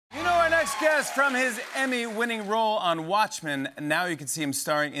next guest, from his Emmy-winning role on Watchmen, now you can see him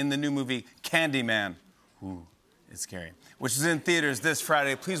starring in the new movie Candyman. Ooh, it's scary. Which is in theaters this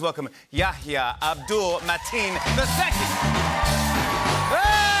Friday. Please welcome Yahya Abdul-Mateen II.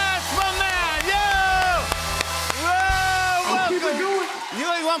 That's my man, yo! Whoa, welcome. Keep it going. You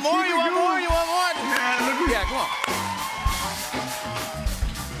want more? You want more? You want more? Yeah, come on.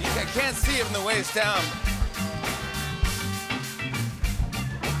 I can't see it from the waist down.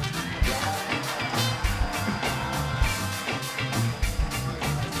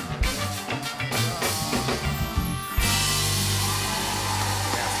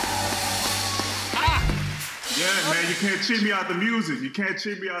 Yeah, man, you can't cheat me out the music. You can't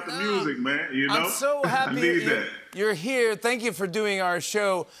cheat me out the music, man. You know? I'm so happy you're here. Thank you for doing our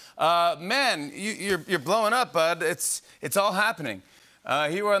show. Man, you're blowing up, bud. It's all happening.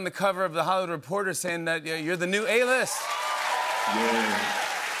 You were on the cover of the Hollywood Reporter saying that you're the new A-list. Yeah.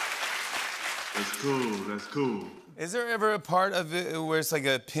 That's cool. That's cool. Is there ever a part of it where it's like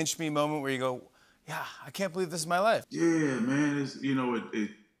a pinch me moment where you go, yeah, I can't believe this is my life? Yeah, man. It's,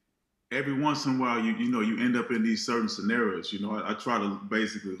 every once in a while, you end up in these certain scenarios. I try to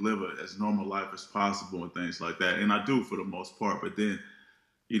basically live as normal life as possible and things like that. And I do for the most part. But then,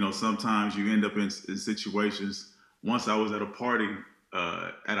 sometimes you end up in situations. Once I was at a party,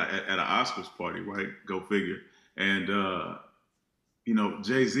 at an Oscars party, right? Go figure. And,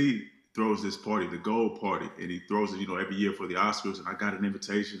 Jay-Z throws this party, the Gold Party, and he throws it, every year for the Oscars. And I got an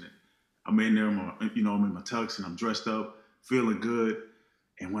invitation. And I'm in there, I'm in my tux and I'm dressed up, feeling good.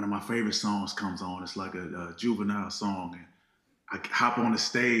 And one of my favorite songs comes on. It's like a juvenile song. And I hop on the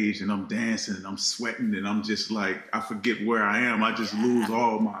stage and I'm dancing and I'm sweating and I'm just like, I forget where I am. I just lose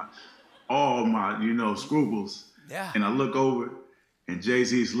all my scruples. Yeah. And I look over and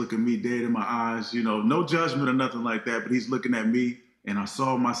Jay-Z's looking me dead in my eyes. No judgment or nothing like that, but he's looking at me and I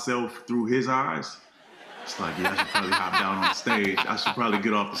saw myself through his eyes. It's like, yeah, I should probably hop down on the stage. I should probably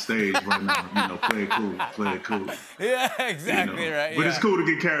get off the stage right now. Play it cool. Yeah, exactly right. But it's cool to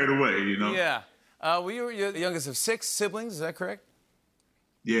get carried away, Yeah. Well, you're the youngest of 6 siblings, is that correct?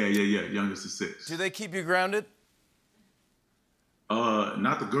 Yeah. Youngest of 6. Do they keep you grounded?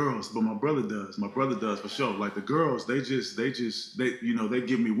 Not the girls, but my brother does. My brother does for sure. Like the girls, they they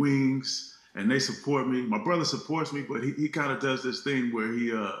give me wings and they support me. My brother supports me, but he kind of does this thing where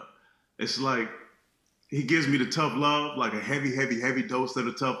it's like, he gives me the tough love, like a heavy dose of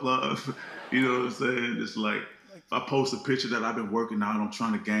the tough love. You know what I'm saying? It's like, if I post a picture that I've been working out, I'm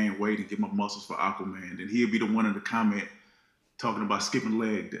trying to gain weight and get my muscles for Aquaman, then he'll be the one in the comment talking about skipping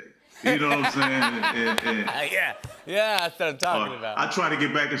leg day. You know what I'm saying? Yeah, that's what I'm talking about. I try to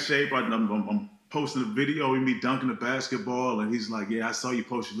get back in shape. I'm posting a video of me dunking a basketball, and he's like, yeah, I saw you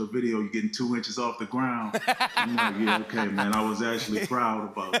post your little video. You're getting 2 inches off the ground. I'm like, yeah, okay, man. I was actually proud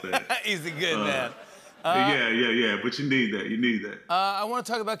about that. He's a good man. Yeah, but you need that. I want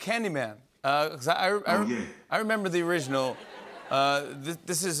to talk about Candyman, because I remember the original.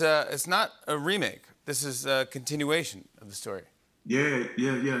 This is it's not a remake. This is a continuation of the story. Yeah.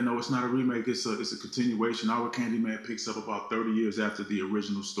 No, it's not a remake. It's a continuation. Our Candyman picks up about 30 years after the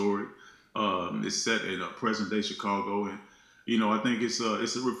original story. It's set in present-day Chicago, and I think it's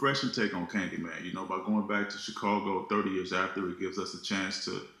a refreshing take on Candyman. By going back to Chicago 30 years after, it gives us a chance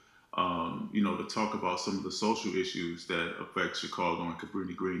to talk about some of the social issues that affect Chicago and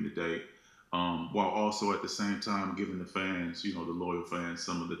Cabrini Green today, while also at the same time giving the fans, the loyal fans,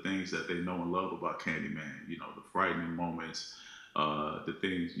 some of the things that they know and love about Candyman, the frightening moments, the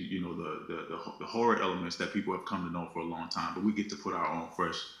things, the horror elements that people have come to know for a long time, but we get to put our own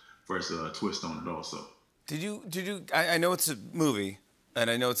fresh twist on it also. Did you, I know it's a movie, and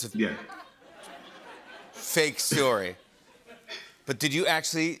I know it's a fake story. But did you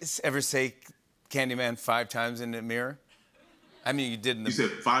actually ever say Candyman 5 times in the mirror? I mean, you did in the... You said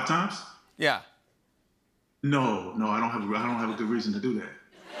 5 times? Yeah. No, I don't have a good reason to do that.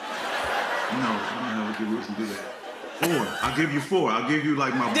 No, I don't have a good reason to do that. 4. I'll give you 4. I'll give you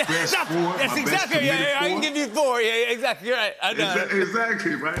like my best 4. That's exactly. Yeah, I can give you 4. Yeah, exactly. You're right.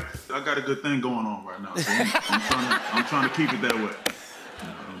 Exactly, right? I got a good thing going on right now. So I'm trying to keep it that way.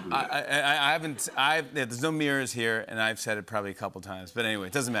 There's no mirrors here, and I've said it probably a couple times. But anyway,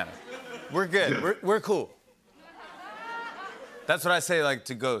 it doesn't matter. We're good. Yeah. We're cool. That's what I say, like,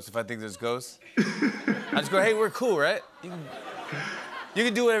 to ghosts. If I think there's ghosts, I just go, hey, we're cool, right? You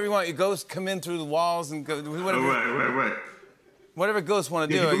can do whatever you want. Your ghosts come in through the walls and go, whatever. Right. Whatever ghosts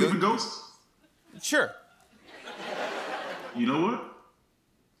want to do. You believe in ghosts? Sure. You know what?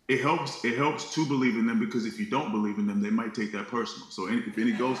 It helps to believe in them, because if you don't believe in them, they might take that personal. So if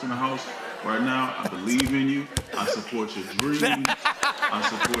any ghost in the house right now, I believe in you. I support your dreams. I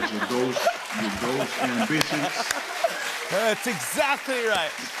support your ghost ambitions. That's exactly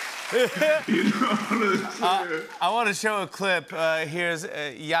right. You know what I'm saying? I want to show a clip. Here's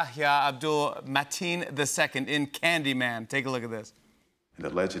Yahya Abdul-Mateen II in Candyman. Take a look at this. And the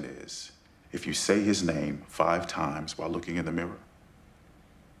legend is, if you say his name 5 times while looking in the mirror,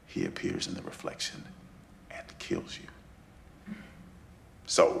 he appears in the reflection and kills you.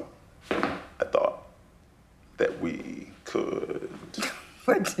 So, I thought that we could...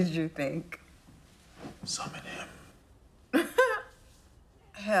 What did you think? summon him.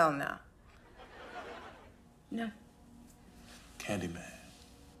 Hell no. No. Candyman.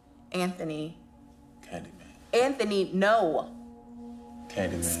 Anthony. Candyman. Anthony, no.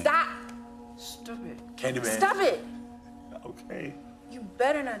 Candyman. Stop. Stop it. Candyman. Stop it. Okay. You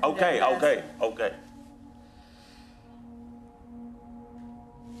better not do Okay, that. okay, okay.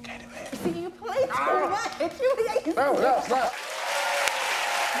 Candyman. See, you play too much. You Yeah!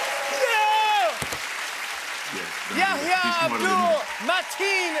 Yahya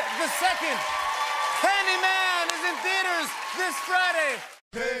Abdul-Mateen II. Candyman is in theaters this Friday.